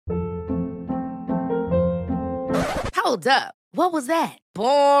Hold up. What was that?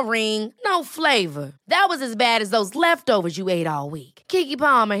 Boring. No flavor. That was as bad as those leftovers you ate all week. Keke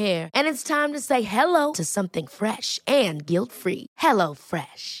Palmer here, and it's time to say hello to something fresh and guilt-free. Hello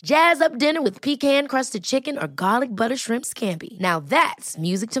Fresh. Jazz up dinner with pecan-crusted chicken or garlic butter shrimp scampi. Now that's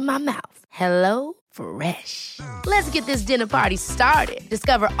music to my mouth. Hello Fresh. Let's get this dinner party started.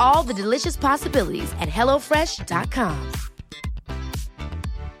 Discover all the delicious possibilities at hellofresh.com.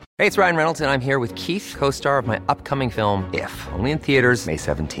 Hey, it's Ryan Reynolds, and I'm here with Keith, co-star of my upcoming film, If, only in theaters May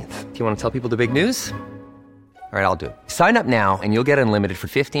 17th. Do you want to tell people the big news? All right, I'll do it. Sign up now and you'll get unlimited for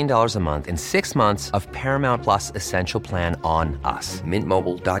 $15 a month and 6 months of Paramount Plus Essential Plan on us.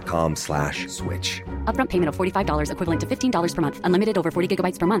 MintMobile.com/switch. Upfront payment of $45 equivalent to $15 per month. Unlimited over 40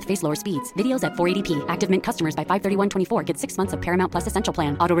 gigabytes per month. Face lower speeds. Videos at 480p. Active Mint customers by 531.24 get 6 months of Paramount Plus Essential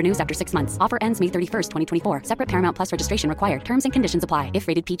Plan. Auto renews after 6 months. Offer ends May 31st, 2024. Separate Paramount Plus registration required. Terms and conditions apply if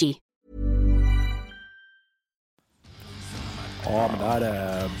rated PG. Ja, men det här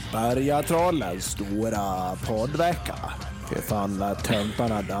är Bergatrollens stora poddvecka. Fy fan,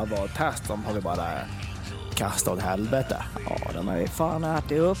 töntarna där var test. De har vi bara kastat åt helvete. Ja, de har ju fan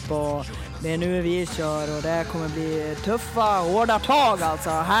ätit upp och det är nu vi kör och det kommer bli tuffa, hårda tag alltså.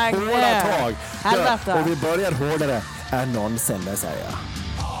 Häng med! Hårda tag! Helvete! Och vi börjar hårdare än någonsin, det säger jag.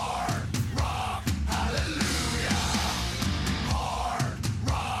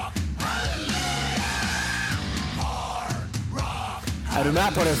 Är du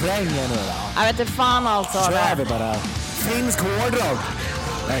med på refrängen nu då? Jag vet inte fan alltså. Kör vi bara. Finsk hårdrock.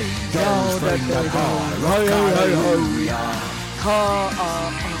 Hey, Ja, bring det- that hard. Rock hallelujah.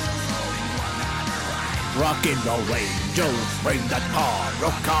 Rockin' the angels, bring that hard.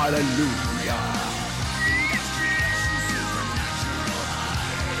 Rock hallelujah.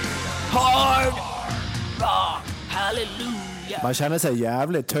 Hard rock hallelujah. Man känner sig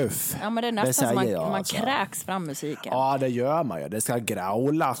jävligt tuff. Ja, men det är nästan som säger jag, man alltså. kräks fram musiken. Ja, det gör man ju. Det ska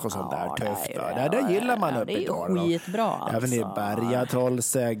graulas och sånt där tufft. Det gillar man uppe i norr. Det är skitbra alltså. Även i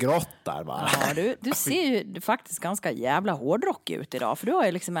Bergatrollsgrottar, va? Ja, du ser ju faktiskt ganska jävla hårdrock ut idag. För du har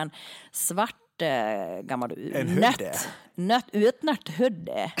ju liksom en svart gammal utnört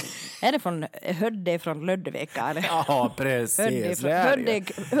hudde. Är det från hudde från Ludvika? Eller? Ja, precis. Hudde.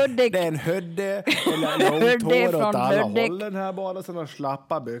 Det är en hudde. Långt hår åt alla hållen här bara. Sådana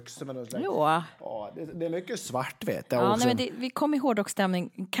slappa byxor. Med Jo. Ja, det är mycket svart, vet jag. Ja, nej, men vi kom i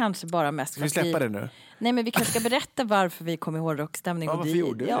hårdrockstämning kanske bara mest för vi släppa det nu? Nej, men vi kanske ska berätta varför vi kom i hårdrockstämning. Ja, varför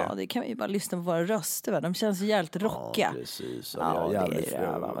gjorde du det? Ja, det kan vi ju bara lyssna på våra röster. Va? De känns ju jävligt rockiga. Ja, precis. Ja, Jävligt.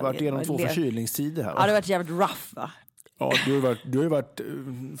 Varit igenom 2 förkylningstider här. Ja, det har varit jävligt rough, va? Ja, du har ju varit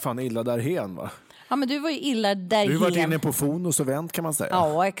fan illa därhen, va? Ja, men du var ju illa därhen. Du har varit inne på Fonus och vänt, kan man säga.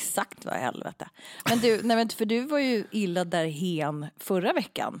 Ja, exakt, vad i helvete. Men för du var ju illa därhen förra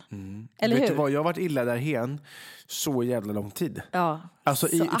veckan. Eller Vet hur? du vad, jag har varit illa därhen så jävla lång tid. Ja. Alltså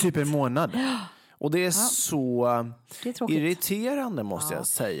i typ en månad. Och det är så Det är tråkigt. irriterande, måste jag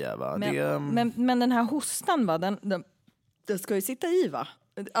säga, va? Men den här hostan, va? Den ska ju sitta i, va?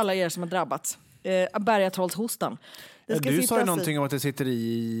 Alla er som har drabbats. Bergatrollshostan. Du sa ju någonting om att det sitter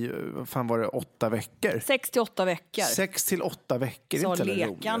i, fan var det 8 veckor? 6 till 8 veckor. 6 till 8 veckor, Så inte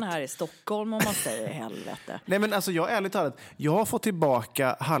lekan roligt. här i Stockholm, om man säger helvete. Nej, men alltså jag ärligt talat, jag har fått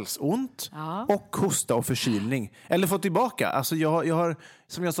tillbaka halsont och hosta och förkylning. Eller fått tillbaka, alltså jag har,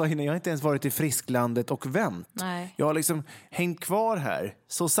 som jag sa innan, jag har inte ens varit i frisklandet och vänt. Nej. Jag har liksom hängt kvar här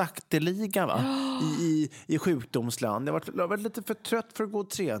så sakteliga, va? I sjukdomsland. Jag har varit lite för trött för att gå och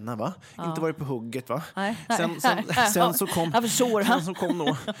träna, va? Inte varit på hugget, va? Nej. Sen så kom Jag förstår. sen så kom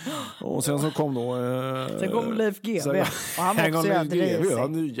då Sen kom Leif GW. och han var också jävligt risig.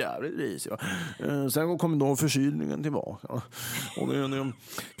 Han är ju jävligt risig. Sen kom då förkylningen tillbaka. Och det kan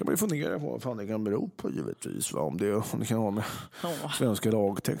man ju fundera på vad fan det kan bero på, givetvis. Va? Om det kan ha med svenska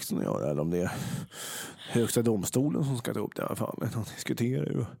lagtexten att göra, eller om det är högsta domstolen som ska ta upp det i alla fall. De diskuterar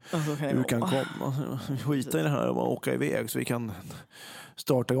ju hur det kan komma. Skita i det här och bara åka iväg så vi kan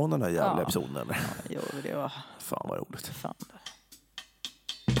starta igång den här jävla episoden. Eller? Jo, det var... Fan vad roligt. Fan.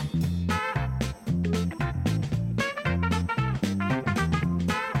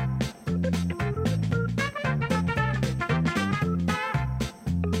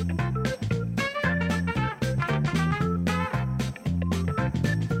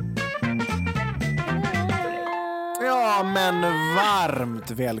 Ja, men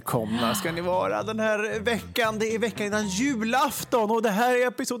varmt välkomna ska ni vara den här veckan. Det är veckan innan julafton och det här är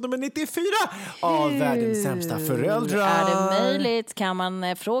episod nummer 94 av Världens sämsta föräldrar. Är det möjligt, kan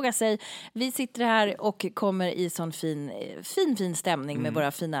man fråga sig. Vi sitter här och kommer i sån fin stämning med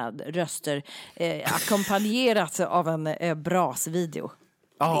våra fina röster, ackompanjerat av en brasvideo.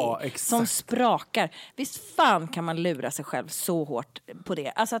 Ja, exakt. som sprakar. Visst fan kan man lura sig själv så hårt på det.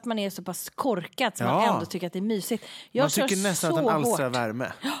 Alltså att man är så pass korkad så man ändå tycker att det är mysigt. Man tycker nästan att den alstrar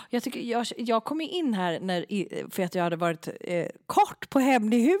värme. Jag kom in här för att jag hade varit kort på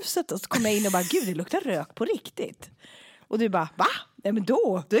Hemlighuset och så kom jag in och bara, gud det luktar rök på riktigt. Och du bara, va? Nej men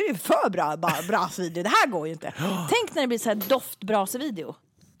då är det för bra brasvideo. Det här går ju inte. Tänk när det blir så här doftbrasvideo.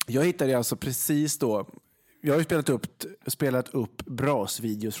 Jag hittade alltså precis då. Jag har ju spelat upp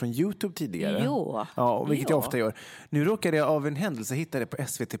brasvideos från YouTube tidigare. Ja, vilket jag ofta gör. Nu råkade jag av en händelse hitta det på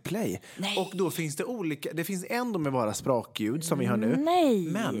SVT Play. Nej. Och då finns det olika. Det finns en med bara sprakljud som vi har nu. Nej.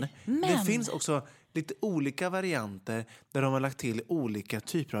 Men det finns också lite olika varianter där de har lagt till olika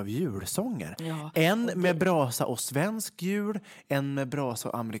typer av julsånger. Ja, en med brasa och svensk jul, en med brasa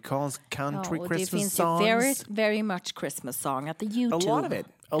och amerikansk country och Christmas songs. Det finns ju very much Christmas song at the YouTube. A lot of it.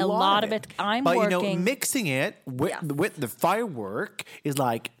 A lot of it. I'm but, working. You know, mixing it with the firework is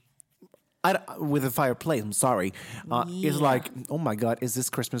like, with the fireplace, I'm sorry, is like, oh my God, is this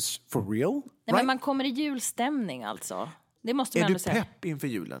Christmas for real? Nej, right? men man kommer i julstämning alltså. Det måste man ändå säga. Är du pepp inför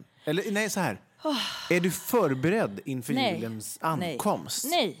julen? Eller nej, så här. Är du förberedd inför julens ankomst?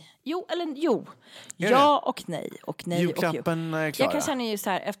 Nej. Jo. Ja och nej. Och nej. Julklappen är klar. Jag kan känna ju så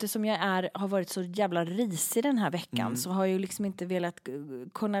här, eftersom jag har varit så jävla risig den här veckan så har jag ju liksom inte velat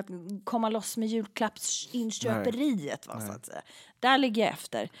kunna komma loss med julklappsinköperiet. Så att säga. Där ligger jag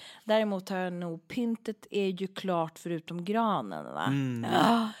efter. Däremot har jag nog, pyntet är ju klart förutom granen. Va?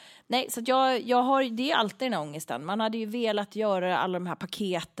 Nej, så att jag har, det är alltid den här ångesten. Man hade ju velat göra alla de här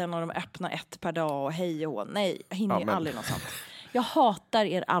paketen och de öppna ett per dag och hej och nej, jag hinner ju aldrig något sånt. Jag hatar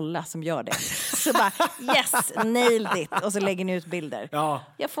er alla som gör det. Så bara, yes, nailed it. Och så lägger ni ut bilder. Ja,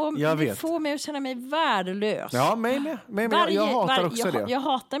 jag får mig att känna mig värdelös. Ja, mig med. Jag hatar också det. Jag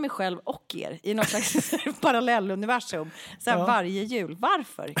hatar mig själv och er i något slags parallelluniversum. Så här, varje jul.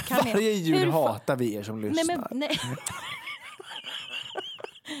 Varför? Varje jul hatar vi er som lyssnar. Nej.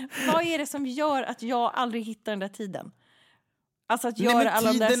 Vad är det som gör att jag aldrig hittar den där tiden? Alltså att göra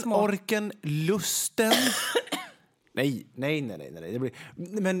alla de där små... orken, lusten... Nej. Det blir...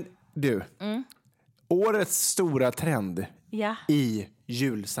 Men du, årets stora trend i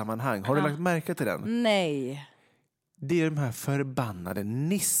julsammanhang. Har du lagt märke till den? Nej. Det är de här förbannade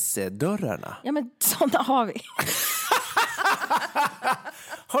nissedörrarna. Ja, men sådana har vi.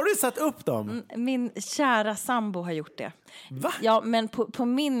 Har du satt upp dem? Min kära sambo har gjort det. Va? Ja, men på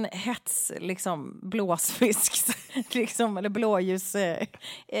min hets, liksom blåsfisk, liksom, eller blåljus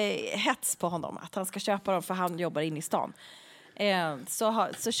hets på honom. Att han ska köpa dem för han jobbar in i stan.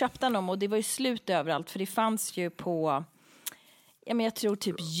 Så köpte han dem och det var ju slut överallt. För det fanns ju på... Ja, men jag tror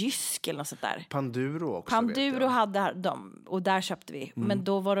typ Jysk eller något sånt där. Panduro också. Panduro hade dem och där köpte vi. Men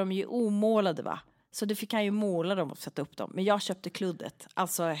då var de ju omålade, va? Så det fick han ju måla dem och sätta upp dem. Men jag köpte kluddet,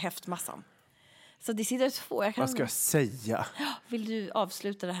 alltså häftmassan. Så det sitter två. Vad ska jag säga? Vill du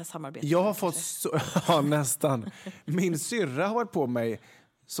avsluta det här samarbetet? Jag har fått ja, nästan. Min syrra har varit på mig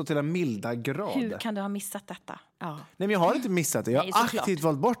så till en milda grad. Hur kan du ha missat detta? Ja. Nej, men jag har inte missat det. Jag har aktivt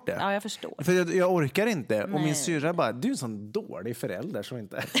valt bort det. Ja, jag förstår. För jag orkar inte. Nej. Och min syrra bara, du är en sån dålig förälder som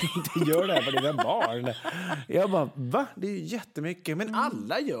inte gör det här för dina barn. Jag bara, va? Det är ju jättemycket. Men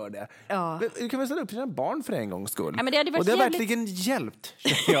alla gör det. Ja. Du kan väl ställa upp till dina barn för en gångs skull. Ja, men det hade varit och det har verkligen hjälpt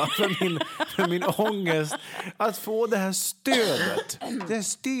för min ångest att få det här stödet. Det här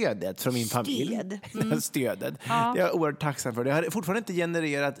stödet från min familj. Det här stödet. Ja. Jag är oerhört tacksam för det. Jag har fortfarande inte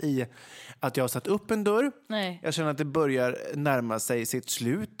genererat i att jag har satt upp en dörr. Nej. Jag känner att det börjar närma sig sitt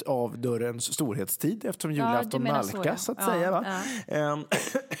slut av dörrens storhetstid eftersom julafton nalkas, så att säga. Va? Ja.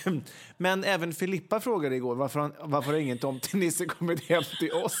 Men även Filippa frågade igår varför ingen tomtenisse kommit hem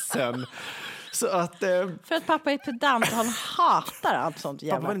till oss sen. Så att, för att pappa är pedant och han hatar allt sånt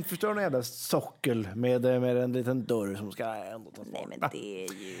jävla. Pappa vill inte förstå någon jävla sockel med en liten dörr som ska ändå ta. Nej, men det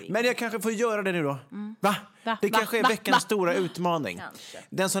är ju... Men jag kanske får göra det nu då. Va? Det kanske är veckans stora utmaning. Kanske.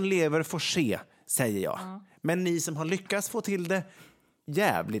 Den som lever får se, säger jag. Men ni som har lyckats få till det,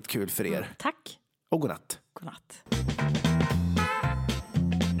 jävligt kul för er. Tack. Och godnatt. Godnatt.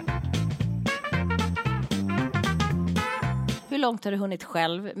 Hur långt har du hunnit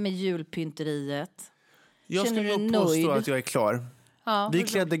själv med julpynteriet? Jag skulle nog påstå att jag är klar. Ja, vi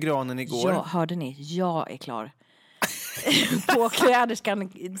klädde granen igår. Ja, hörde ni? Jag är klar. kläderskan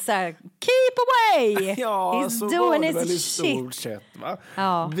så här, keep away! Ja, He's så doing var det his väl i shit. stort sett. Va?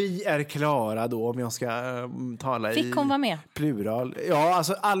 Ja. Vi är klara då, om jag ska tala Fick hon vara med? Plural. Ja,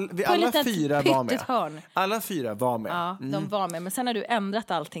 alltså alla litet 4 var med. pyttigt hörn. Alla 4 var med. Ja, de var med. Men sen har du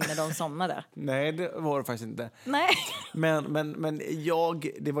ändrat allting när de somnade. Nej, det var det faktiskt inte. Nej. Men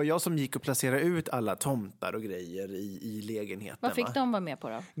det var jag som gick och placerade ut alla tomtar och grejer i lägenheten. Vad fick de vara med på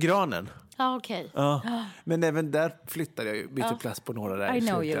då? Granen. Ja, okej. Ja. Men även där flyttade jag ju, bytte plats på några där i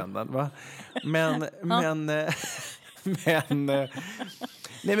slutändan. Va? Men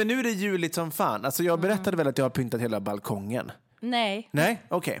nej, men nu är det juligt som fan. Alltså jag berättade väl att jag har pyntat hela balkongen. Nej. Nej,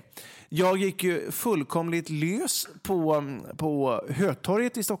 okej. Jag gick ju fullkomligt lös på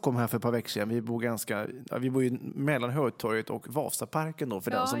Hötorget i Stockholm här för ett par veckor sedan. Vi bor ju mellan Hötorget och Vasaparken då,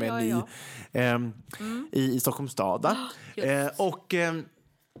 för den som är ny i Stockholms stad.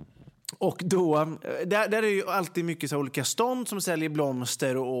 Och då, där är ju alltid mycket så olika stånd som säljer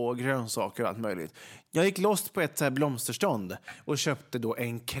blomster och grönsaker och allt möjligt. Jag gick loss på ett så här blomsterstånd och köpte då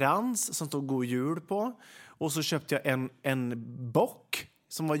en krans som stod God Jul på. Och så köpte jag en bock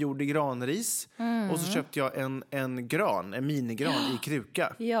som var gjord i granris. Och så köpte jag en minigran i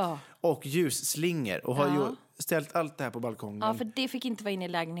kruka. Ja. Och ljusslingor. Och har ju ställt allt det här på balkongen. Ja, för det fick inte vara inne i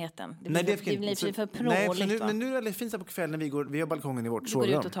lägenheten. Det Nej, blir det fick inte. för pråligt, men nu är det fint på kvällen när vi har balkongen i vårt Du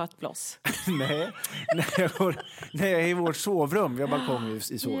sovrum. går ut och tar ett bloss. Nej, jag är i vårt sovrum. Vi har balkong i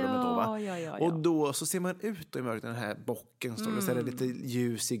sovrummet då, va? Ja. Och då så ser man ut i mörkret, den här bocken står och så är det lite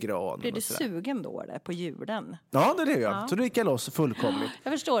ljus i granen. Blir du sugen då där, på julen? Ja, det är jag. Ja. Så då gick jag loss fullkomligt.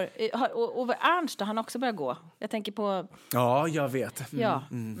 Jag förstår. Och Ernst, han också börjar gå. Jag tänker på... Ja, jag vet. Jag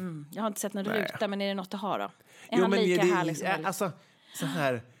har inte sett någon ruta, men är det något att ha då? Är Jo, han men lika det, härlig som möjligt? alltså, så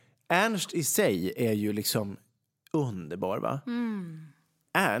här, Ernst i sig är ju liksom underbar, va?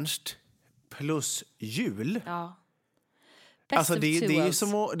 Ernst plus jul. Ja. Alltså det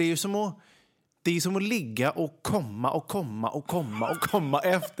är ju som att ligga och komma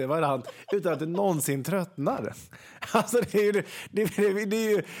efter varandra utan att det någonsin tröttnar. Alltså det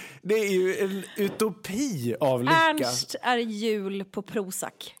är ju en utopi av lycka. Ernst är jul på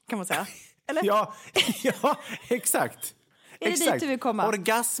Prozac, kan man säga. Eller? Ja, exakt. Är det dit du vill komma?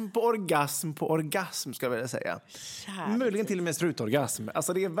 Orgasm på orgasm ska jag vilja säga. Möjligen till och med strutorgasm.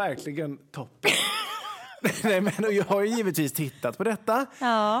 Alltså det är verkligen toppen. Nej, men jag har ju givetvis tittat på detta.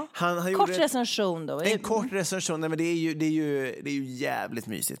 Ja. Han kort recension då. En kort recension, nej, men det är ju jävligt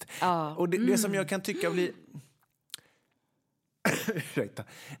mysigt. Ja. Och det som jag kan tycka blir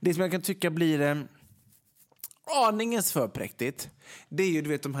det som jag kan tycka blir aningens för präktigt. Det är ju, du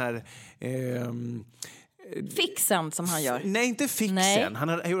vet, de här fixen som han gör. Nej, inte fixen. Nej. Han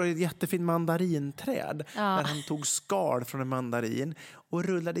har gjort ett jättefint mandarinträd där han tog skal från en mandarin och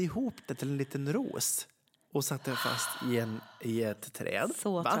rullade ihop det till en liten ros och satte fast i ett träd.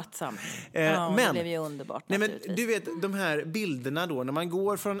 Så tröttsamt. Men det blev ju underbart. Nej, men du vet de här bilderna då, när man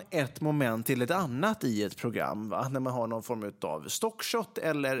går från ett moment till ett annat i ett program, va? När man har någon form av stockshot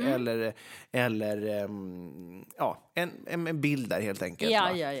eller en bild där helt enkelt.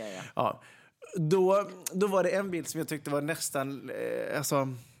 Ja. Då var det en bild som jag tyckte var nästan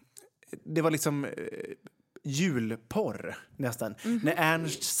det var liksom julporr nästan. När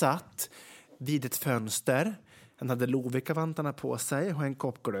Ernst satt vid ett fönster. Han hade Lovikkavantarna på sig och en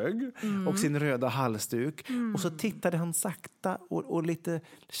kopp glögg och sin röda halsduk. Och så tittade han sakta och lite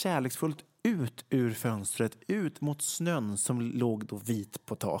kärleksfullt ut ur fönstret, ut mot snön som låg då vit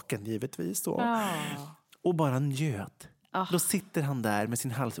på taken, givetvis då. Och bara njöt. Då sitter han där med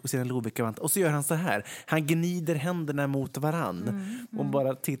sin hals och sina Lovikkavantar och så gör han så här. Han gnider händerna mot varann och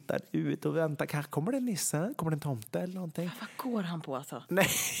bara tittar ut och väntar. Kommer det en nisse? Kommer det en tomte eller någonting? Vad går han på alltså? Nej,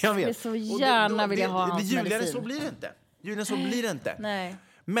 jag vet. Jag så gärna vilja ha hans medicin. Så blir det inte. Julen så blir det inte. Nej.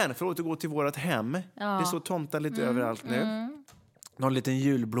 Men för att återgå till vårt hem. Det står tomtar lite överallt nu. Någon liten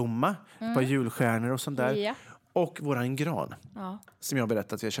julblomma. Ett par julstjärnor och sånt där. Ja. Och våran gran. Som jag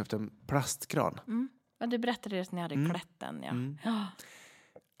berättade att vi har köpt en plastgran. Ja, du berättade det när ni hade klätt den, ja.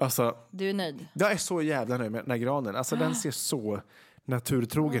 Alltså, du är nöjd? Jag är så jävla nöjd med den här granen. Alltså den ser så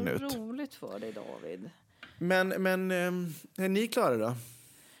naturtrogen ut. Roligt för dig, David. Men är ni klara då?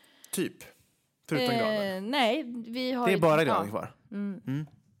 Typ. Förutom granen. Nej, vi har... Det är bara granen kvar.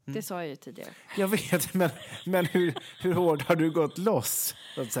 Det sa jag ju tidigare. Jag vet, men hur hårt har du gått loss,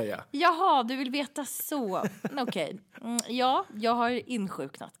 så att säga? Jaha, du vill veta så. Okej. Ja, jag har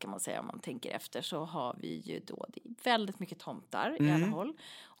insjuknat, kan man säga. Om man tänker efter så har vi ju då väldigt mycket tomtar i alla håll.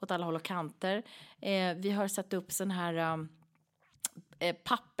 Åt alla håll och kanter. Vi har satt upp sån här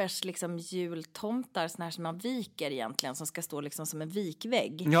pappers liksom jultomtar, såna här som man viker egentligen, som ska stå liksom som en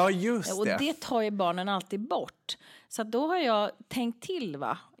vikvägg. Ja, just det. Och det tar ju barnen alltid bort. Så att då har jag tänkt till,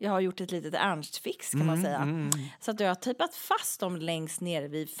 va. Jag har gjort ett litet Ernst-fix, kan man säga. Så att jag har typat fast dem längst ner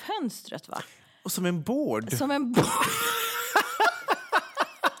vid fönstret, va. Och som en board. Som en board.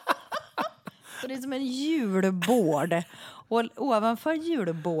 Och det är som en julbord. Och ovanför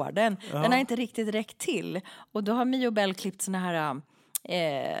julborden, den har inte riktigt räckt till. Och då har Mio och Bell klippt såna här,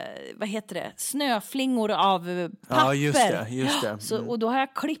 vad heter det? Snöflingor av papper. Ja, just det. Så, och då har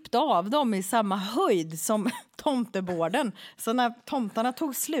jag klippt av dem i samma höjd som tomteborden. Så när tomtarna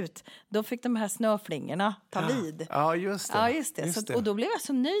tog slut, då fick de här snöflingorna ta vid. Ja, just det. Ja, just det. Så, och då blev jag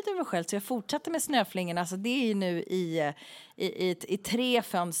så nöjd över mig själv, så jag fortsatte med snöflingorna. Så det är ju nu i 3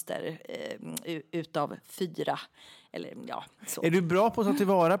 fönster utav 4. Eller, ja, så. Är du bra på att ta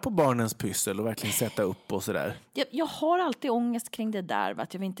tillvara på barnens pyssel och verkligen sätta upp och sådär? Jag har alltid ångest kring det där, va?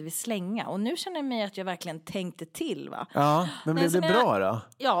 Att jag inte vill slänga. Och nu känner jag mig att jag verkligen tänkte till, va? Ja, men blev det bra då?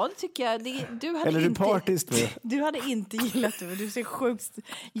 Ja, det tycker jag. Du hade eller inte, du partisk med? Du hade inte gillat det, du ser sjukt.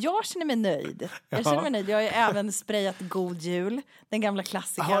 Jag känner mig nöjd. Jag känner mig nöjd. Jag har ju även sprayat God Jul, den gamla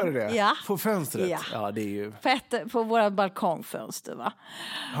klassikern. Har du det? Ja. På fönstret? Ja. Ja, det är ju... På våra balkongfönster, va?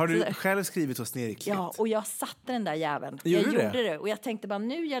 Har du själv skrivit hos Neriklitt? Ja, och jag satte den där jäveln. Jag gjorde det. Och jag tänkte bara,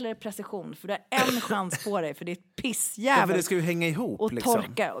 nu gäller det precision. För du har en chans på dig, för det är ett pissjävel. Ja, för det ska ju hänga ihop. Och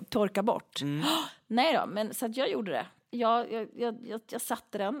liksom. torka bort. Nej då, men så att jag gjorde det. Jag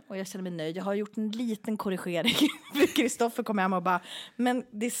satte den och jag kände mig nöjd. Jag har gjort en liten korrigering. För Kristoffer kom hem och bara, men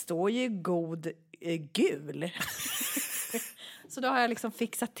det står ju god gul. Så då har jag liksom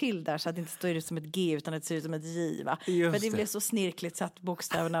fixat till där så att det inte står ut som ett G utan att det ser ut som ett J, va? För det blev så snirkligt så att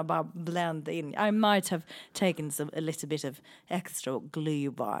bokstäverna bara blend in. I might have taken a little bit of extra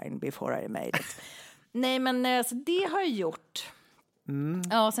glühwein before I made it. Nej, men så det har jag gjort.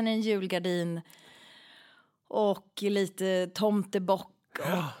 Ja, sen en julgardin och lite tomtebock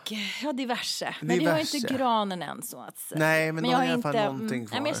och diverse. Men vi har inte granen än, så att säga. Nej, men då har jag i alla fall någonting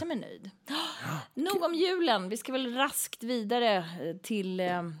kvar. Nej, men jag känner mig nöjd. Nog om julen. Vi ska väl raskt vidare till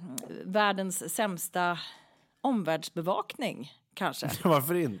världens sämsta omvärldsbevakning, kanske.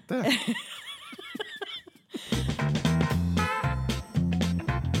 Varför inte?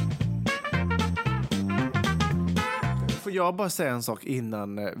 Får jag bara säga en sak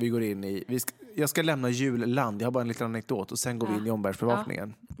innan vi går in i... Jag ska lämna julland. Jag har bara en liten anekdot och sen går vi in i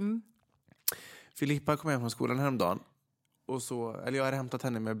omvärldsbevakningen. Filippa kom hem från skolan häromdagen. Och jag hade hämtat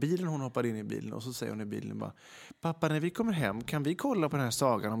henne med bilen. Hon hoppade in i bilen och så säger hon i bilen bara, pappa, när vi kommer hem kan vi kolla på den här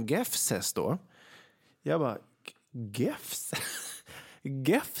sagan om Gefses då? Jag bara, Gefses?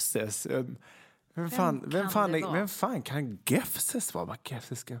 Vem fan kan Gefses vara?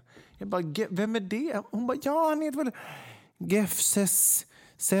 Jag bara, vem är det? Hon bara, ja, han heter väl Gefses,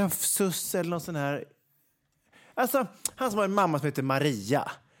 Zeus eller någon sån här. Alltså, han som har en mamma som heter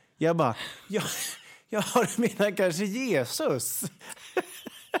Maria. Jag bara, jag menar kanske Jesus.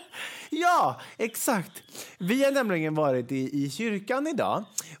 Ja, exakt. Vi har nämligen varit i kyrkan idag.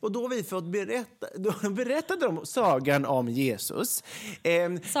 Och då har vi fått berättade om sagan om Jesus.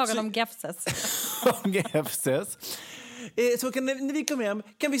 Sagan om Gefses. Om Gefses. Så när vi kommer hem,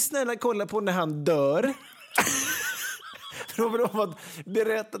 kan vi snälla kolla på när han dör? För de har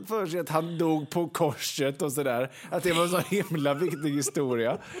berättat för sig att han dog på korset och sådär. Att det var en så himla viktig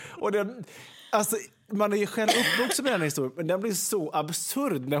historia. Och alltså, man är ju själv uppvuxen med den här historien, men den blir så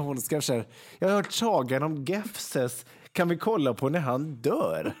absurd när hon ska säga, jag har hört sagan om Gefses, kan vi kolla på när han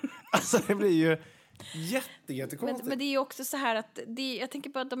dör? Alltså det blir ju jättekonstigt. Men det är ju också så här att jag tänker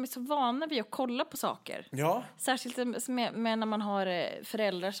bara att de är så vana vid att kolla på saker. Ja. Särskilt med när man har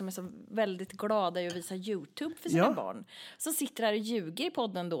föräldrar som är så väldigt glada i att visa YouTube för sina barn. Som sitter här och ljuger i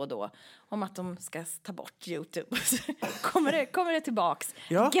podden då och då om att de ska ta bort YouTube. kommer det tillbaks.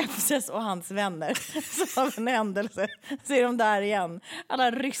 Gefses och hans vänner. Så av en händelse så är de där igen.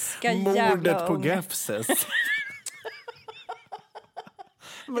 Alla ryska jävla mordet på Gefses.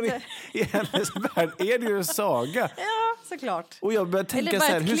 Men i hennes värld är det ju en saga. Ja, såklart. Och jag började tänka så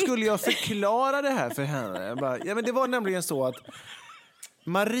här, hur skulle jag förklara det här för henne? Jag bara, men det var nämligen så att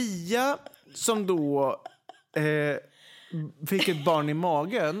Maria som då fick ett barn i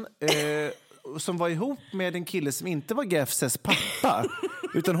magen som var ihop med en kille som inte var Gefses pappa.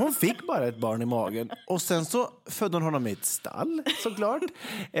 Utan hon fick bara ett barn i magen. Och sen så födde hon honom i ett stall, såklart.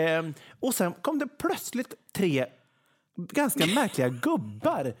 Och sen kom det plötsligt 3 ganska märkliga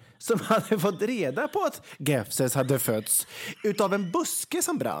gubbar som hade fått reda på att Gefses hade fötts utav en buske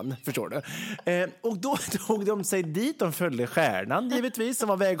som brann, förstår du. Och då tog de sig dit, de följde stjärnan givetvis, som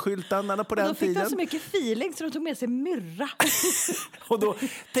var vägskyltarna på den tiden. Då fick de så mycket feeling så de tog med sig myrra. Och då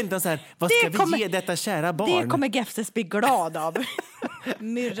tänkte de så här, vad ska vi ge detta kära barn? Det kommer Gefses bli glad av.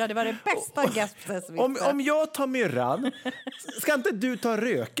 Myrra, det var det bästa Gefses visste. Om jag tar myrran, ska inte du ta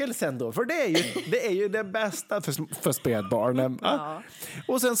rökelsen då? För det är ju det bästa för spädbarnen. Ja.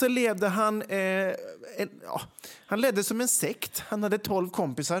 Och sen så levde han... han ledde som en sekt. Han hade 12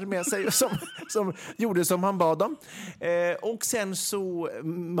 kompisar med sig som gjorde som han bad dem. Och sen så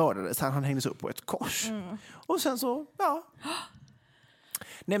mördades han. Han hängdes upp på ett kors. Och sen så...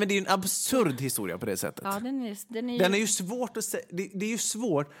 Nej, men det är en absurd historia på det sättet. Ja, den är ju svårt att säga. Det är ju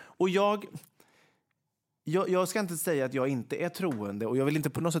svårt. Och jag ska inte säga att jag inte är troende. Och jag vill inte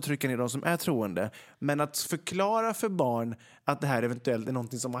på något sätt trycka ner de som är troende. Men att förklara för barn att det här eventuellt är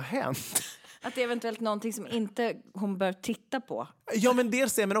någonting som har hänt. Att det är eventuellt någonting som inte hon bör titta på. Ja, men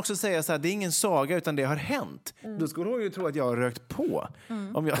dels det, men också säga så här, det är ingen saga utan det har hänt. Då skulle hon ju tro att jag har rökt på.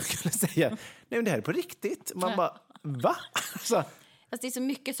 Om jag skulle säga, nej men det här är på riktigt. Man bara, va? Alltså, det är så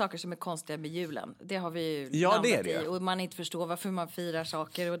mycket saker som är konstiga med julen. Det har vi ju det är det. I. Och man inte förstår varför man firar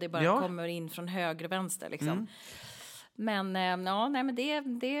saker. Och det bara kommer in från höger och vänster. Liksom. Men, men det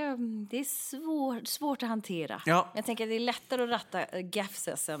är svårt att hantera. Ja. Jag tänker att det är lättare att ratta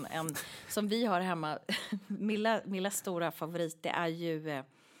Gefses än som vi har hemma. Millas stora favorit, det är ju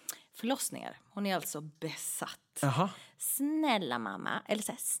förlossningar. Hon är alltså besatt. Aha. Snälla mamma. Eller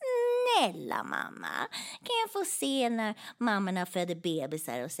så här, snälla mamma, kan jag få se när mammorna föder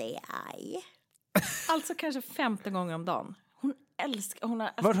bebisar och säger aj? Alltså kanske 15 gånger om dagen. Hon älskar...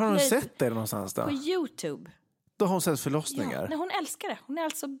 Var har hon sett det någonstans då? På YouTube. Då har hon sett förlossningar? Ja, hon älskar det. Hon är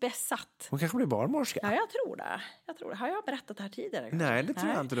alltså besatt. Hon kanske blir barnmorska? Ja, jag tror det. Har jag berättat det här tidigare? Nej, det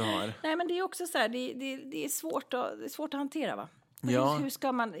tror jag inte du har. Nej, men det är också så här, det är svårt att hantera, va? Ja. Hur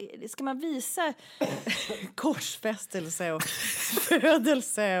ska man visa korsfästelse och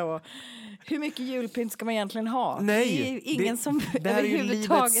födelse och hur mycket julpynt ska man egentligen ha? Nej, det är ingen som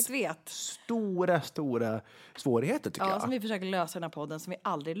överhuvudtaget vet. Stora svårigheter tycker jag. Ja, som vi försöker lösa den här podden som vi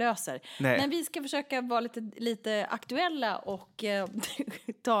aldrig löser. Nej. Men vi ska försöka vara lite aktuella och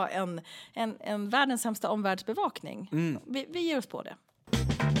ta en världens sämsta omvärldsbevakning. Vi ger oss på det.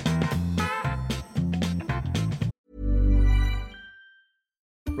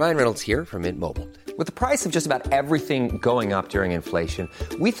 Ryan Reynolds here from Mint Mobile. With the price of just about everything going up during inflation,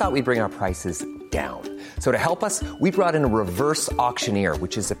 we thought we'd bring our prices down. So to help us, we brought in a reverse auctioneer,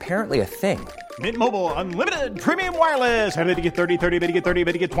 which is apparently a thing. Mint Mobile Unlimited Premium Wireless. How to get 30, 30, bit to get 30,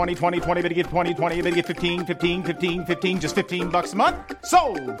 bit to get 20, 20, 20, bit to get 20, 20, bit to get 15, 15, 15, 15, just $15 a month?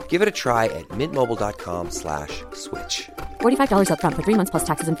 Sold! Give it a try at mintmobile.com/switch. $45 up front for 3 months plus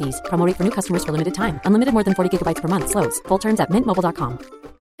taxes and fees. Promo rate for new customers for limited time. Unlimited more than 40 gigabytes per month. Slows full terms at mintmobile.com.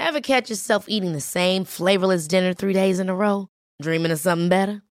 Ever catch yourself eating the same flavorless dinner 3 days in a row? Dreaming of something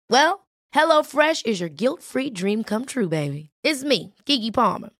better? Well, HelloFresh is your guilt-free dream come true, baby. It's me, Keke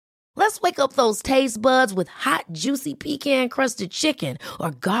Palmer. Let's wake up those taste buds with hot, juicy pecan-crusted chicken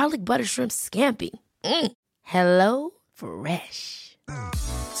or garlic butter shrimp scampi. Hello Fresh.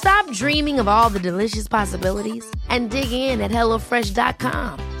 Stop dreaming of all the delicious possibilities and dig in at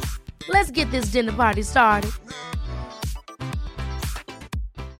HelloFresh.com. Let's get this dinner party started.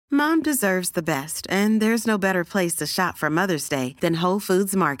 Mom deserves the best, and there's no better place to shop for Mother's Day than Whole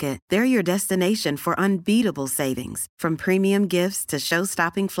Foods Market. They're your destination for unbeatable savings, from premium gifts to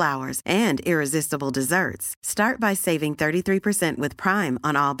show-stopping flowers and irresistible desserts. Start by saving 33% with Prime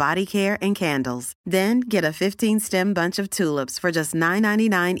on all body care and candles. Then get a 15-stem bunch of tulips for just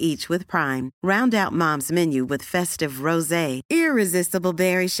 $9.99 each with Prime. Round out Mom's menu with festive rosé, irresistible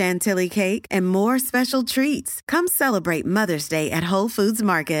berry chantilly cake, and more special treats. Come celebrate Mother's Day at Whole Foods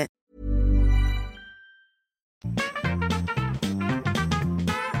Market.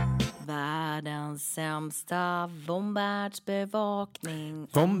 Världens sämsta omvärldsbevakning.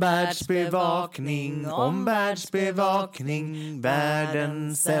 Omvärldsbevakning, omvärldsbevakning.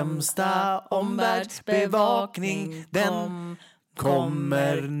 Världens sämsta omvärldsbevakning. Den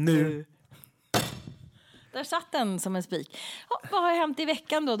kommer nu. Där satt den som en spik. Ja, vad har hänt i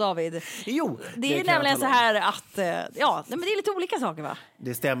veckan då, David? Jo, det är nämligen så här att men det är lite olika saker, va?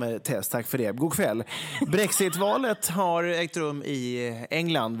 Det stämmer, Tess. Tack för det. God kväll. Brexit-valet har ägt rum i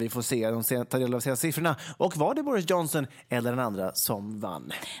England. Vi får ta del av senaste siffrorna. Och var det Boris Johnson eller den andra som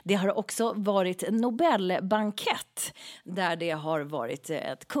vann? Det har också varit Nobelbankett där det har varit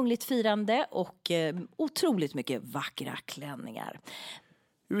ett kungligt firande och otroligt mycket vackra klänningar.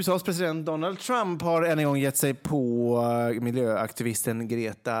 USAs president Donald Trump har än en gång gett sig på miljöaktivisten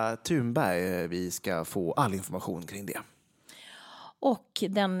Greta Thunberg. Vi ska få all information kring det. Och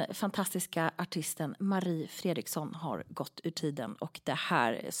den fantastiska artisten Marie Fredriksson har gått ur tiden och det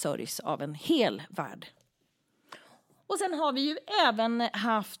här sörjs av en hel värld. Och sen har vi ju även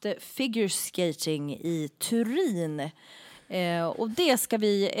haft figure skating i Turin. Och det ska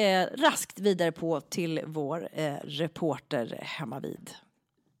vi raskt vidare på till vår reporter hemma vid.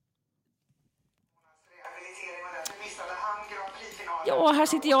 Ja, här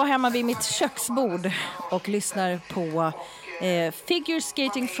sitter jag hemma vid mitt köksbord och lyssnar på figure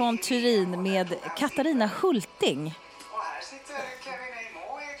skating från Turin med Katarina Hulting.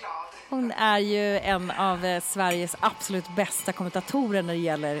 Hon är ju en av Sveriges absolut bästa kommentatorer när det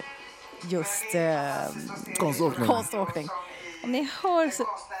gäller just konståkning. Om ni hör så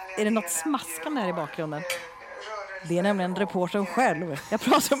är det något smaskande här i bakgrunden. Det är nämligen reportern själv. Jag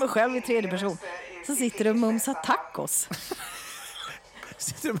pratar om mig själv i tredje person. Så sitter du och mumsar tacos.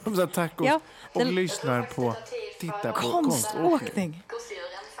 Sitter du och mumsar tacos och lyssnar på konståkning.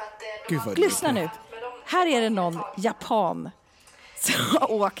 Lyssna nu. Här är det någon japan som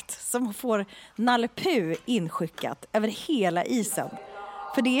har åkt, som får Nalle Puh inskickat över hela isen.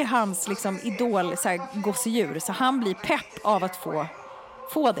 För det är hans liksom idol, så här, gosedjur. Så han blir pepp av att få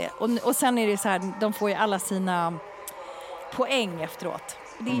det. Och sen är det så här, de får ju alla sina poäng efteråt.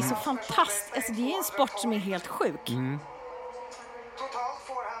 Det är så fantastiskt. Alltså, det är en sport som är helt sjuk. Totalt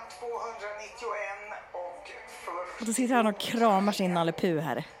får han 291 och då sitter han och kramar sin Nalle Puh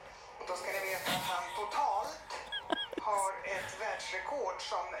här. Och då ska ni veta att han totalt har ett världsrekord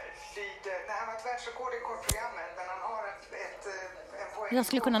som lyder... Nej, han har ett världsrekord i kortprogrammet, men han har en poäng... Jag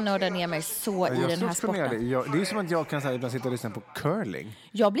skulle kunna nörda ner mig så i den här sporten. Det är som att jag kan säga, ibland sitta och lyssna på curling.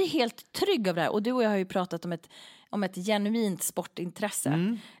 Jag blir helt trygg av det här. Och du och jag har ju pratat om ett genuint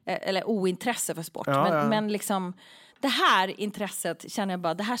sportintresse. Eller ointresse för sport. Men liksom... Det här intresset känner jag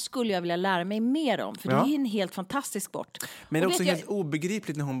bara, det här skulle jag vilja lära mig mer om. För det är ju en helt fantastisk sport. Men det är också helt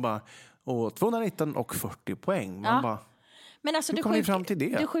obegripligt när hon bara, 219 och 40 poäng. Man bara, men alltså, hur kom ni fram till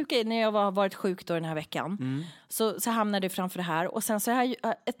det? Det sjuka är, när jag har varit sjuk då den här veckan, så hamnade jag framför det här. Och sen så har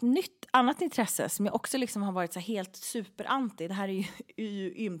jag ett annat intresse som jag också liksom har varit så helt superanti. Det här är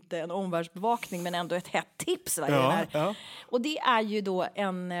ju inte en omvärldsbevakning, men ändå ett hett tips. Och det är ju då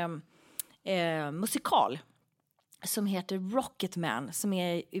en musikal som heter Rocketman, som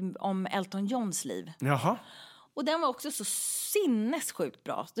är om Elton Johns liv. Jaha. Och den var också så sinnessjukt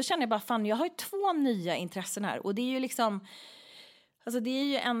bra. Då känner jag bara, fan, jag har ju 2 nya intressen här. Och det är ju liksom, alltså det är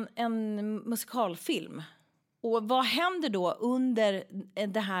ju en musikalfilm. Och vad händer då under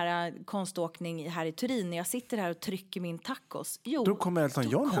det här konståkning här i Turin när jag sitter här och trycker min tacos? Jo, då kommer Elton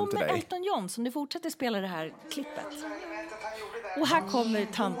John hem till dig. Då kommer Elton John, som du fortsätter spela det här klippet. Och här kommer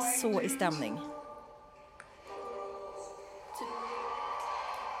tant så i stämning.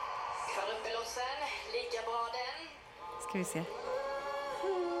 Ska vi se.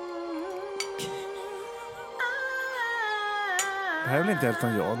 Det här är väl inte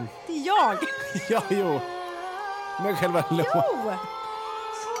Elton John? Det är jag! Ja, jo. Men själva Jo!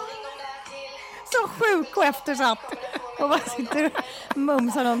 Så sjuk och eftersatt. Och bara sitter och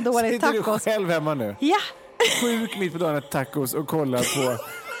mumsar någon dålig tacos. Sitter du själv hemma nu? Ja. Sjuk mitt på dagen ett tacos och kollar på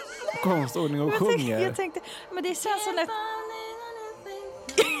konstordning och sjunger. Jag tänkte, men det känns som ett...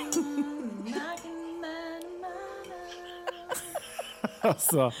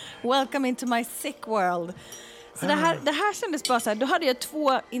 Alltså. Welcome into my sick world. Så det här kändes bara så här. Då hade jag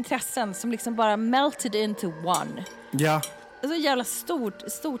 2 intressen som liksom bara melted into one. Ja. Så jävla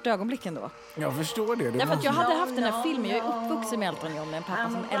stort ögonblick ändå. Jag förstår det. Därför att jag hade haft den här filmen. Jag är uppvuxen med Elton John, med en pappa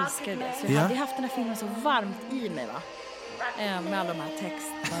som älskar det. Så jag hade haft den här filmen så varmt i mig, va. Med alla de här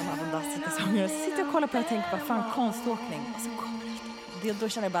texterna, de här fantastiska sångerna. Så sitter jag och kollar på det och tänker, bara fan, konståkning. Och så kommer det. Då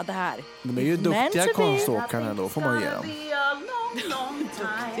känner jag bara, det här. De är ju duktiga konståkarna då, får man ge dem.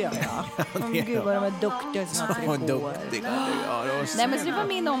 Duktiga, ja. Gud vad de är duktiga som att det går. Nej, men så det var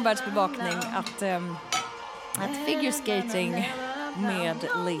min omvärldsbevakning att figure skating med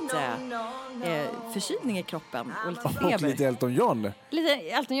lite förkylning i kroppen och lite feber. Och lite Elton John. Lite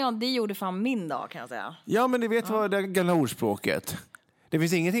Elton John, det gjorde fan min dag, kan jag säga. Ja, men ni vet vad det gamla ordspråket. Det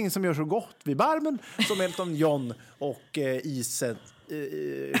finns ingenting som gör så gott vid barmen som Elton John och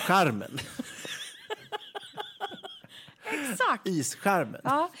charmen. Exakt. Isskärmen.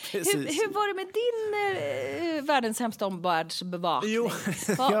 Ja. Hur var det med din världens sämsta omvärldsbevakning? Jo,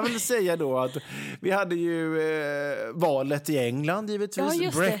 jag vill säga då att vi hade ju valet i England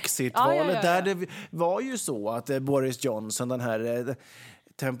givetvis, Brexit-valet. Ja. Där det var ju så att Boris Johnson, den här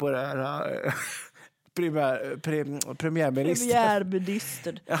temporära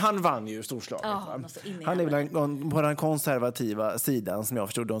premiärminister. Han vann ju storslaget. Han är väl på den konservativa sidan som jag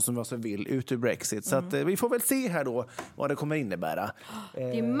förstod, de som var så vill ut ur Brexit. Så att, vi får väl se här då vad det kommer innebära.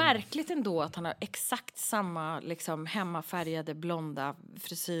 Det är märkligt ändå att han har exakt samma liksom, hemmafärgade blonda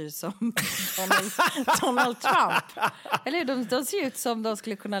frisyr som Donald Trump. Eller de ser ut som de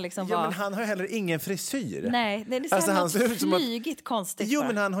skulle kunna liksom vara... men han har heller ingen frisyr. Nej, det är så alltså, han ser ut som flygigt konstigt. Jo,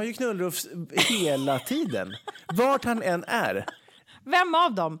 men han har ju knullrufs hela tiden. Vart han än är. Vem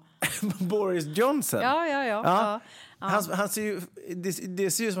av dem? Boris Johnson. Ja. Han ser ju,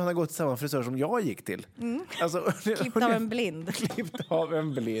 det ser ju som att han har gått till samma frisör som jag gick till. Alltså, klippt av en blind. Klippt av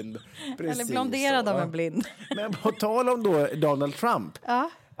en blind. Precis, eller blonderad av en blind. Men på tal om då Donald Trump.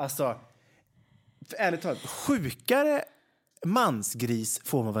 Alltså, ärligt talat, sjukare mansgris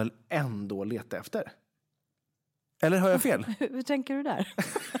får man väl ändå leta efter? Eller har jag fel? Hur tänker du där?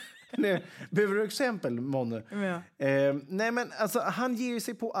 Nej, behöver du exempel, Monne? Ja. Nej, men alltså, han ger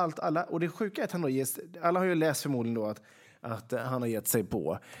sig på allt alla. Och det sjuka är att han har alla har ju läst förmodligen då att han har gett sig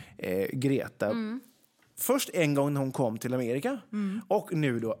på Greta. Först en gång när hon kom till Amerika. Och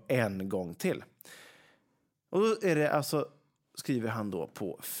nu då en gång till. Och då är det alltså, skriver han då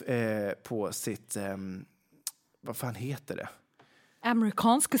på sitt, vad fan heter det?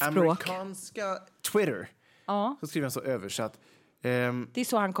 Amerikanska språk. Amerikanska Twitter. Ja. Så skriver han så översatt. Det är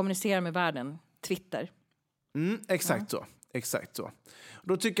så han kommunicerar med världen. Twitter. Exakt så.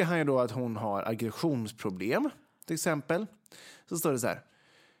 Då tycker han ju då att hon har aggressionsproblem. Till exempel. Så står det så här.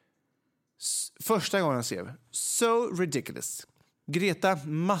 Första gången han skrev. So ridiculous. Greta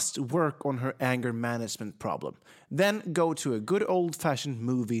must work on her anger management problem. Then go to a good old fashioned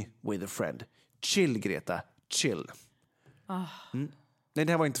movie with a friend. Chill, Greta. Chill. Nej,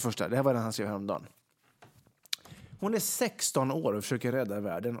 det här var inte första. Det här var den han skrev häromdagen. Hon är 16 år och försöker rädda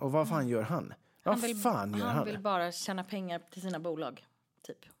världen. Och vad fan gör han? Han vill bara tjäna pengar till sina bolag,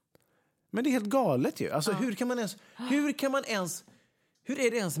 typ. Men det är helt galet ju. Alltså, hur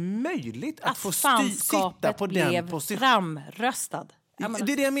är det ens möjligt att få sitta på den positionen? Framröstad. Det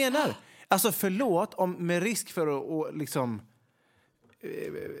är det jag menar. Alltså förlåt om med risk för att liksom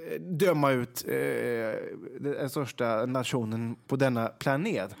döma ut den största nationen på denna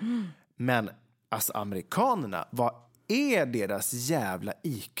planet. Men alltså amerikanerna, vad är deras jävla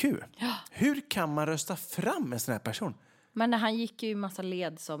IQ? Ja. Hur kan man rösta fram en sån här person? Men han gick ju i massa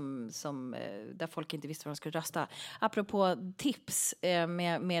led som där folk inte visste vad de skulle rösta. Apropå tips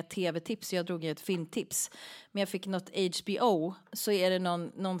med tv-tips, jag drog ju ett filmtips. Men jag fick något HBO, så är det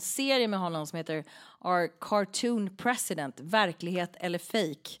någon serie med honom som heter Our Cartoon President, verklighet eller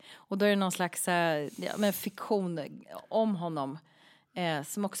fake. Och då är det någon slags fiktion om honom.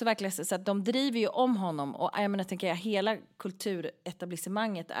 Som också verkligen, så att de driver ju om honom. Och jag tänker jag, hela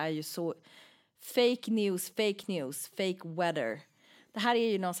kulturetablissemanget är ju så fake news, fake weather. Det här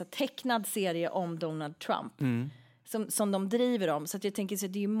är ju någon så tecknad serie om Donald Trump. Som de driver om. Så att jag tänker så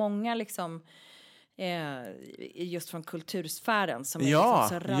det är ju många liksom just från kultursfären som är liksom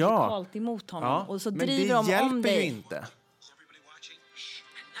så radikalt emot honom. Ja, och så driver de om dig. Men det hjälper ju inte.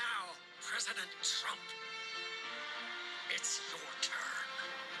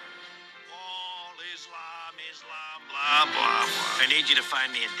 Blah, blah, blah. I need you to find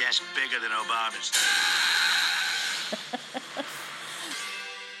me a desk bigger than Obama's.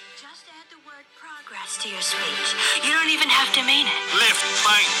 Just add the word progress to your speech. You don't even have to mean it. Lift,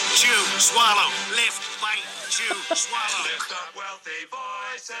 bite, chew, swallow. Lift, bite, chew, swallow. Lift up wealthy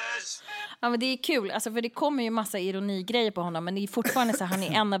voices. Ja, men det är kul, alltså, för det kommer ju massa ironigrejer på honom, men det är fortfarande så han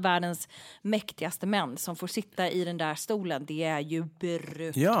är en av världens mäktigaste män som får sitta i den där stolen. Det är ju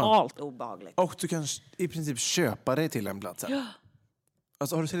brutalt obehagligt. Och du kan i princip köpa dig till en plats. Ja.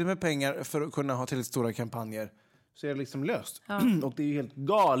 Alltså har du till och med pengar för att kunna ha till stora kampanjer så är det liksom löst. Ja. Och det är ju helt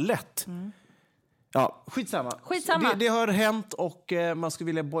galet. Ja, skitsamma. Det har hänt och man skulle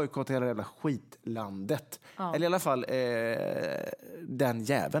vilja bojkotta hela jävla skitlandet. Ja. Eller i alla fall den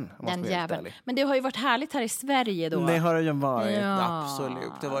jäveln. Men det har ju varit härligt här i Sverige då. Det har ju varit,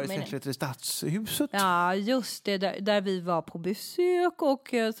 absolut. Det var ju särskilt i Stadshuset. Ja, just det. Där vi var på besök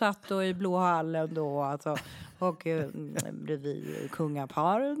och satt då i Blåhallen då. Alltså, och bredvid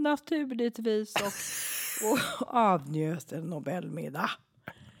kungaparet naturligtvis. Och avnjöt en Nobelmiddag.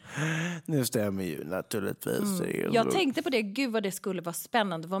 Nu stämmer ju naturligtvis. Jag tänkte på det, gud vad det skulle vara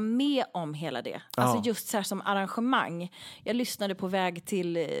spännande att vara med om hela det. Alltså just så här som arrangemang. Jag lyssnade på väg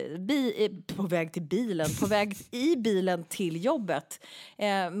i bilen till jobbet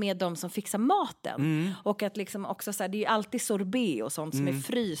med de som fixar maten. Och att liksom också så här, det är ju alltid sorbet och sånt som är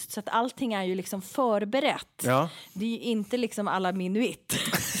fryst, så att allting är ju liksom förberett. Ja. Det är ju inte liksom alla minuit.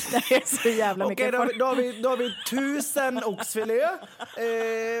 Det är så jävla mycket. Okej, då har vi 1000 oxfilé.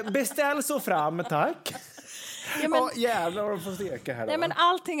 Beställ så fram, tack. Ja, men, jävlar vad de får steka här då. Nej, men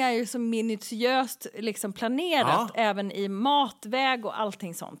allting är ju så minutiöst liksom planerat, även i matväg och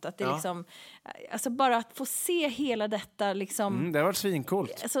allting sånt. Att det liksom, alltså bara att få se hela detta liksom. Det har varit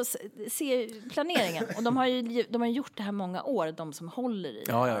svincoolt. Alltså, se planeringen. Och de har gjort det här många år, de som håller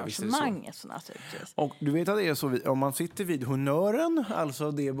i arrangemanget. Och du vet att det är så, om man sitter vid honnören,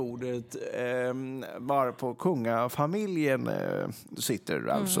 alltså det bordet bara på kungafamiljen sitter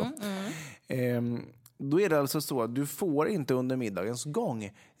alltså. Då är det alltså så att du får inte under middagens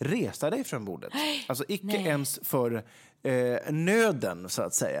gång resa dig från bordet. Alltså icke ens för nöden, så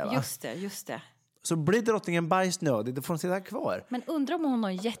att säga. Va? Just det. Så blir drottningen bajsnödig, då får hon sitta kvar. Men undrar om hon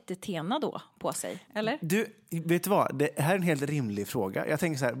har jättetena då på sig, eller? Du, vet du vad? Det här är en helt rimlig fråga. Jag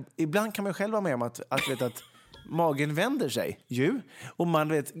tänker så här, ibland kan man själv vara med om att magen vänder sig ju. Och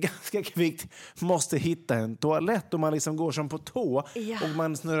man ganska kvickt måste hitta en toalett. Och man liksom går som på tå. Ja. Och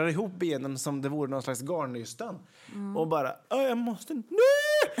man snurrar ihop benen som det vore någon slags garnnystan. Och bara, jag måste... Nej!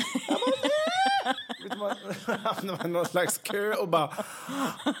 Jag måste... Vet man hamnar någon slags kö och bara...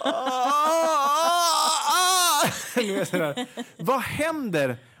 Vad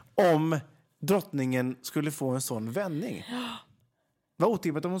händer om drottningen skulle få en sån vändning? Vad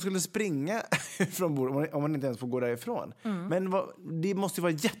otippat om hon skulle springa från bordet, om man inte ens får gå därifrån. Men det måste ju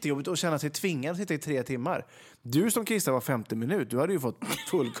vara jättejobbigt att känna sig tvingad att sitta i 3 timmar. Du som kissar var 50 minut, du hade ju fått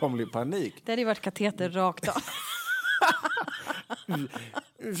fullkomlig panik. Det hade ju varit kateter rakt av.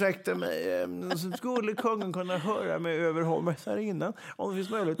 Ursäkta mig, skulle kungen kunna höra mig över hovmästarinnan om det finns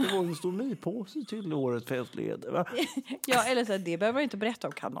möjlighet att få en stomipåse till årets festlighet, va? Ja, eller så det behöver jag inte berätta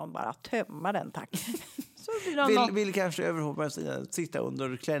om, kan någon bara tömma den, tack. Vill kanske överhovmästarinnan sitta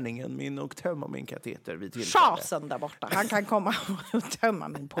under klänningen min och tömma min kateter vid tillfälle. Chasen där borta, han kan komma och tömma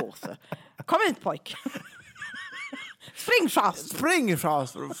min påse. Kom hit, pojk. Spring,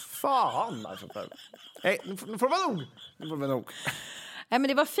 chas, för fan alltså. Nej, nu får det vara nog. Nej, men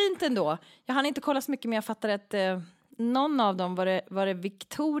det var fint ändå. Jag hann inte kolla så mycket, men jag fattar att någon av dem var det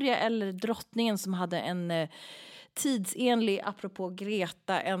Victoria eller drottningen som hade en tidsenlig, apropå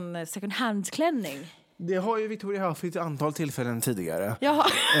Greta, en second hand-klänning. Det har ju Victoria haft vid ett antal tillfällen tidigare. Jaha.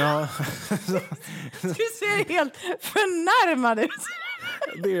 Ja. Du ser helt förnärmad ut.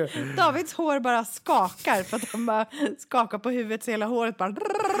 Davids hår bara skakar för att han bara skakar på huvudet så hela håret bara...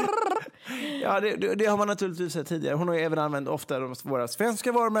 Ja, det har man naturligtvis sett tidigare. Hon har ju även använt ofta våra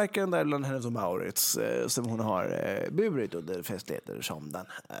svenska varumärken, däribland Hennes och Mauritz, som hon har burit under festligheter som den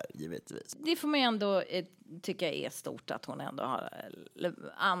här, givetvis. Det får man ju ändå tycka är stort att hon ändå har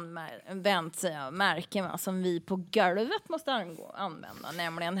använt sig av märken som vi på golvet måste använda,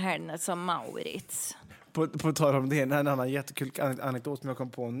 nämligen Hennes och Mauritz. På tal om det, en annan jättekul anekdot som jag kom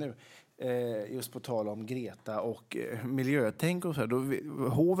på nu. Just på tal om Greta och miljötänk och så här. Då,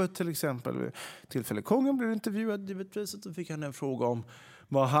 hovet till exempel, tillfälle kungen blev intervjuad givetvis, och då fick han en fråga om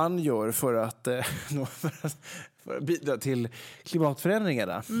vad han gör för att bidra till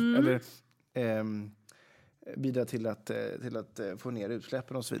klimatförändringarna. Eller bidra till att få ner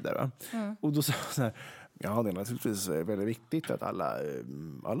utsläppen och så vidare. Va? Och då sa han så här: ja, det är naturligtvis väldigt viktigt att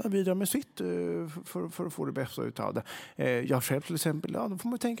alla bidrar med sitt för att få det bästa utav det. Jag själv till exempel, då får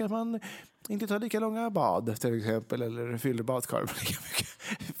man tänka att man inte tar lika långa bad till exempel, eller fyller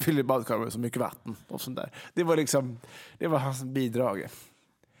badkar med så mycket vatten och sånt där. Det var hans bidrag.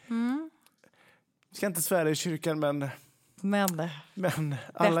 Jag ska inte svära i kyrkan, men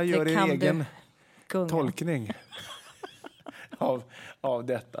alla gör en egen tolkning av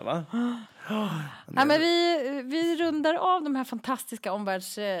detta, va? Ja, men vi rundar av de här fantastiska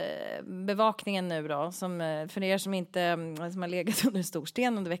omvärldsbevakningen nu då, som för er som inte som har legat under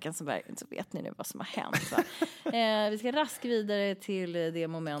storsten under veckan så vet ni nu vad som har hänt. Vi ska raskt vidare till det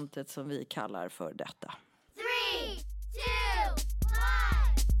momentet som vi kallar för detta.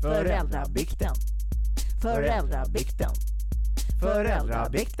 3, 2, 1.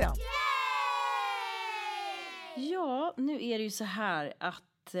 Föräldrabikten. Ja, nu är det ju så här att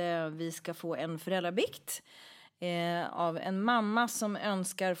vi ska få en föräldrabikt av en mamma som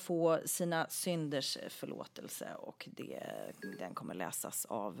önskar få sina synders förlåtelse, och den kommer läsas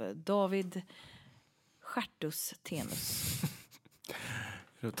av David Stjärtus Tenus.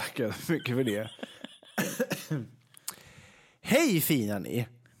 Jag tackar mycket för det. Hej fina ni!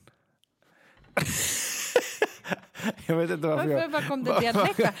 Jag vet inte varför Var kom det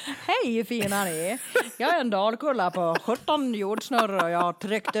dialekta? Hej fina ni! Jag är en dalkulla på 17 jordsnurr och jag har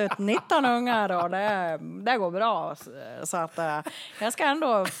tryckt ut 19 ungar och det går bra. Så att jag ska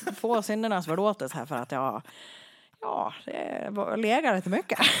ändå få syndernas förlåtelse här för att jag Ja, det var legat rätt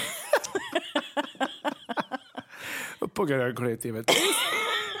mycket. Upp på kollektivet.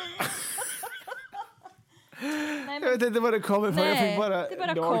 Jag vet inte vad det kommer ifrån. Jag fick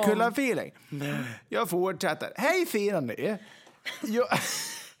bara Norrkulla-feeling. Jag fortsätter. Hej fina ni.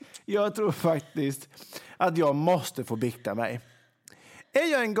 Jag tror faktiskt att jag måste få bikta mig.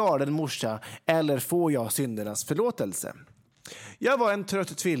 Är jag en galen morsa eller får jag syndernas förlåtelse? Jag var en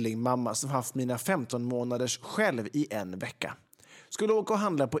trött tvillingmamma som haft mina 15 månaders själv i en vecka. Skulle åka och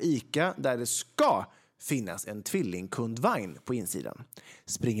handla på ICA där det ska finnas en tvillingkundvagn på insidan.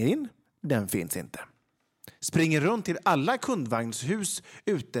 Springer in, den finns inte. Springer runt till alla kundvagnshus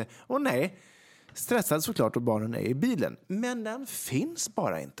ute och nej, stressad såklart och barnen är i bilen. Men den finns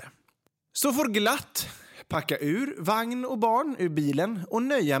bara inte. Så får glatt packa ur vagn och barn ur bilen och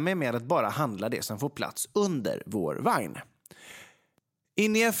nöja mig med att bara handla det som får plats under vår vagn.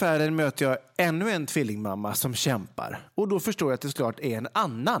 Inne i affären möter jag ännu en tvillingmamma som kämpar. Och då förstår jag att det såklart är en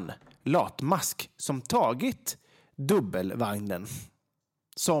annan latmask som tagit dubbelvagnen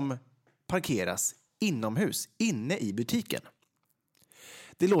som parkeras inomhus, inne i butiken.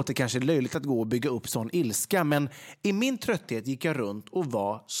 Det låter kanske löjligt att gå och bygga upp sån ilska, men i min trötthet gick jag runt och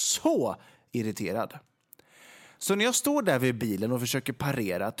var så irriterad. Så när jag står där vid bilen och försöker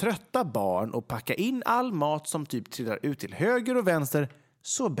parera trötta barn och packa in all mat som typ trillar ut till höger och vänster,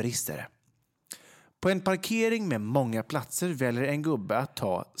 så brister det. På en parkering med många platser väljer en gubbe att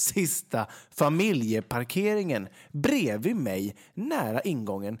ta sista familjeparkeringen bredvid mig nära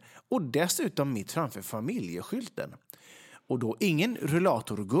ingången och dessutom mitt framför familjeskylten. Och då ingen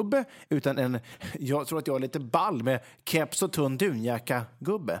rullatorgubbe utan jag tror att jag är lite ball med keps och tunn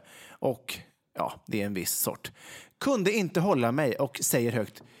dunjacka-gubbe. Och ja, det är en viss sort. Kunde inte hålla mig och säger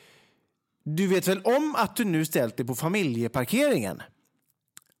högt: du vet väl om att du nu ställt dig på familjeparkeringen?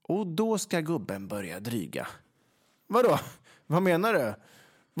 Och då ska gubben börja dryga. Vadå? Vad menar du?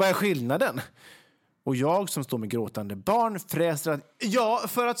 Vad är skillnaden? Och jag som står med gråtande barn fräser att ja,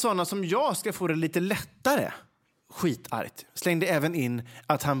 för att sådana som jag ska få det lite lättare. Skitargt. Slängde även in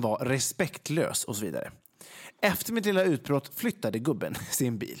att han var respektlös och så vidare. Efter mitt lilla utbrott flyttade gubben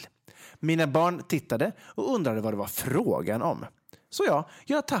sin bil. Mina barn tittade och undrade vad det var frågan om. Så ja,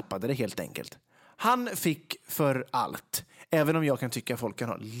 jag tappade det helt enkelt. Han fick för allt. Även om jag kan tycka att folk kan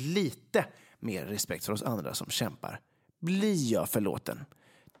ha lite mer respekt för oss andra som kämpar. Blir jag förlåten.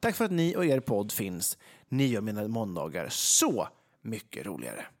 Tack för att ni och er podd finns. Ni gör mina måndagar så mycket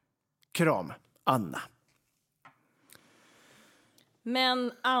roligare. Kram, Anna.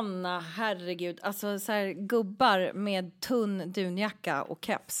 Men Anna, herregud, alltså så här, gubbar med tunn dunjacka och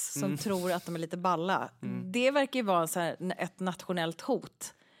keps som tror att de är lite balla. Det verkar ju vara så här, ett nationellt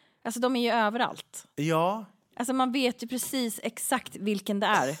hot. Alltså de är ju överallt. Ja. Alltså man vet ju precis exakt vilken det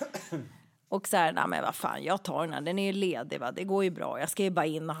är. Och så här, nej men vad fan, jag tar den här, den är ju ledig va, det går ju bra. Jag ska ju bara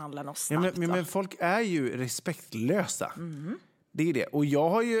in och handla något snabbt. Ja, men folk är ju respektlösa. Det är det. Och jag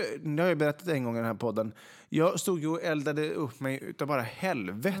har ju berättat en gång i den här podden. Jag stod ju och eldade upp mig utav bara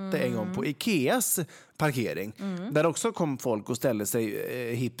helvete en gång på Ikeas parkering. Där också kom folk och ställde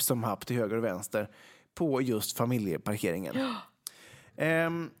sig hipp som happ till höger och vänster på just familjeparkeringen.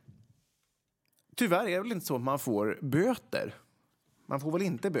 Tyvärr är det väl inte så att man får böter. Man får väl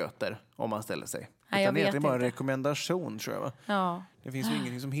inte böter om man ställer sig. Nej, utan det är bara en rekommendation, tror jag. Va? Ja. Det finns ju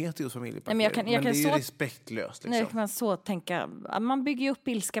ingenting som heter just familjeparkering. Nej, men det är ju respektlöst. Liksom. Nej, kan man så tänka. Man bygger ju upp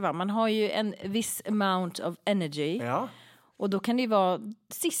ilska, va? Man har ju en viss amount of energy. Ja. Och då kan det ju vara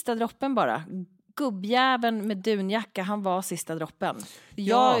sista droppen bara. Gubbjäveln med dunjacka, han var sista droppen.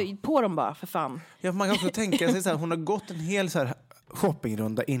 Jag på dem bara, för fan. Ja, man kan också tänka sig så här, hon har gått en hel så här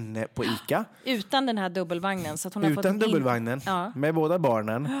shoppingrunda inne på Ica. Utan den här dubbelvagnen. Så att hon utan har fått dubbelvagnen, med båda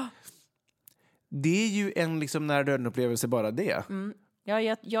barnen. Det är ju en liksom nära döden-upplevelse bara det. Jag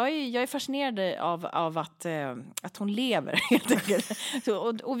är fascinerad av att hon lever, helt enkelt.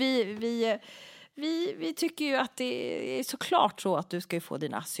 Och vi tycker ju att det är såklart så att du ska få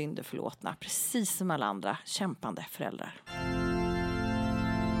dina synder förlåtna. Precis som alla andra kämpande föräldrar.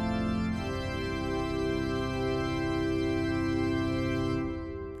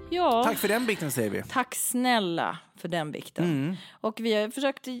 Ja. Tack för den bikten, säger vi. Tack snälla för den bikten. Och vi har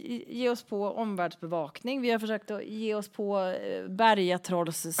försökt ge oss på omvärldsbevakning. Vi har försökt att ge oss på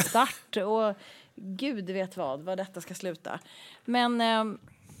bergatrollsstart. Och gud vet vad detta ska sluta. Men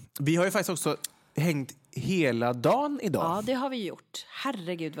vi har ju faktiskt också hängt hela dagen idag. Ja, det har vi gjort.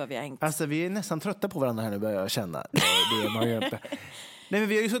 Herregud vad vi har hängt. Alltså vi är nästan trötta på varandra här nu, börjar jag känna. Det är man ju inte. Nej, men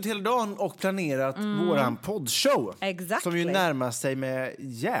vi har ju suttit hela dagen och planerat våran poddshow. Exactly. Som ju närmar sig med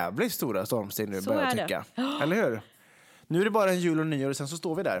jävligt stora stormsteg nu, börjar jag tycka. Eller hur? Nu är det bara en jul och nyår och sen så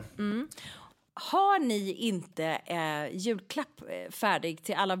står vi där. Har ni inte julklapp färdig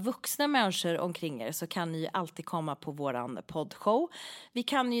till alla vuxna människor omkring er så kan ni ju alltid komma på våran poddshow. Vi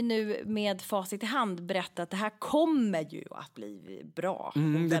kan ju nu med facit i hand berätta att det här kommer ju att bli bra.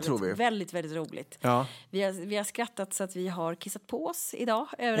 Det tror vi. Väldigt, väldigt roligt. Ja. Vi har skrattat så att vi har kissat på oss idag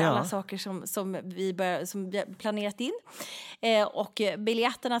över alla saker som vi har planerat in. Och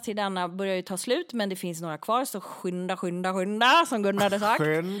biljetterna till denna börjar ju ta slut, men det finns några kvar, så skynda som Gunnar hade sagt.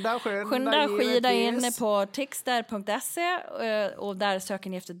 Skida in på tixter.se och där söker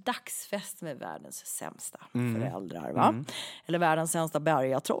ni efter dagsfest med världens sämsta föräldrar, va? Eller världens sämsta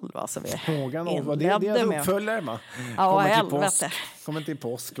bergatroll, va? Frågan om vad det är uppföljare, va? Kommer till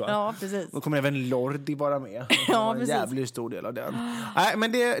påsk, va? Ja, precis. Då kommer även Lordi vara med. Ja, en jävligt stor del av den. Nej,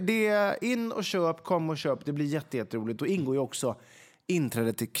 men det är in och köp, kom och köp. Det blir jätteroligt. Och ingår ju också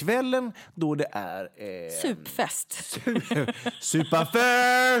inträde till kvällen då det är supfest.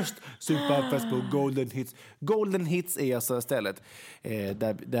 Superfest på Golden Hits. Golden Hits är alltså stället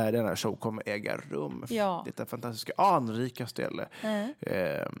där denna show kommer äga rum. Ja. Detta fantastiska, anrika ställe.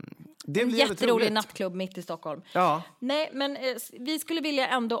 Det en blir jätterolig nattklubb mitt i Stockholm. Ja. Nej, men vi skulle vilja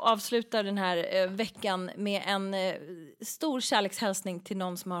ändå avsluta den här veckan med en stor kärlekshälsning till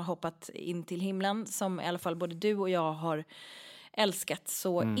någon som har hoppat in till himlen, som i alla fall både du och jag har älskat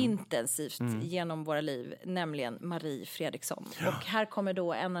så intensivt genom våra liv, nämligen Marie Fredriksson. Ja. Och här kommer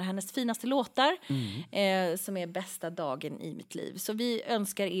då en av hennes finaste låtar som är Bästa dagen i mitt liv. Så vi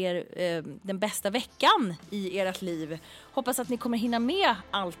önskar er den bästa veckan i ert liv. Hoppas att ni kommer hinna med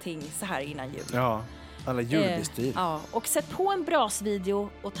allting så här innan jul. Ja, alla julbestyr. Ja, och sätt på en brasvideo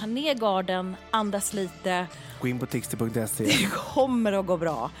och ta ner garden, andas lite. Gå in på tixter.se. Det kommer att gå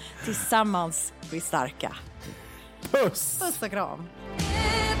bra. Tillsammans bli starka. Puss! Puss och kram.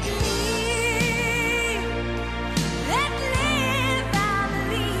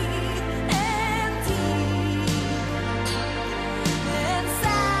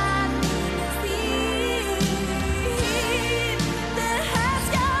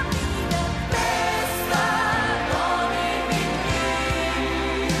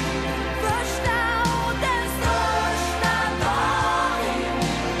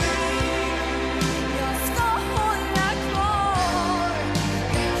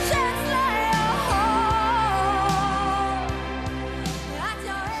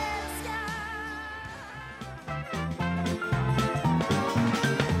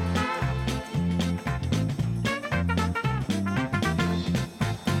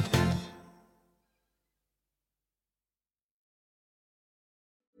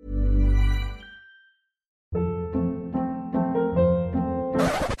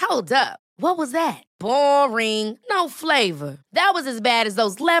 Hold up. What was that? Boring. No flavor. That was as bad as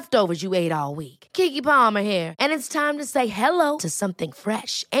those leftovers you ate all week. Keke Palmer here, and it's time to say hello to something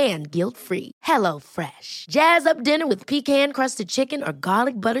fresh and guilt-free. Hello Fresh. Jazz up dinner with pecan-crusted chicken or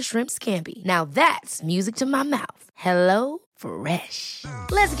garlic butter shrimp scampi. Now that's music to my mouth. Hello Fresh.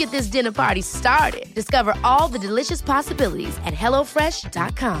 Let's get this dinner party started. Discover all the delicious possibilities at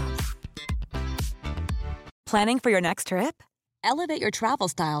hellofresh.com. Planning for your next trip? Elevate your travel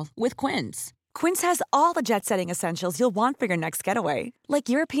style with Quince. Quince has all the jet-setting essentials you'll want for your next getaway, like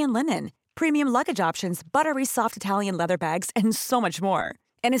European linen, premium luggage options, buttery soft Italian leather bags, and so much more.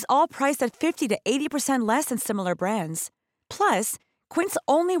 And is all priced at 50 to 80% less than similar brands. Plus, Quince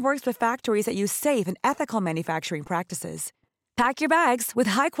only works with factories that use safe and ethical manufacturing practices. Pack your bags with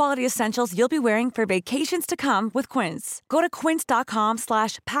high-quality essentials you'll be wearing for vacations to come with Quince. Go to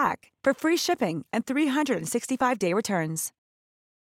quince.com/pack for free shipping and 365-day returns.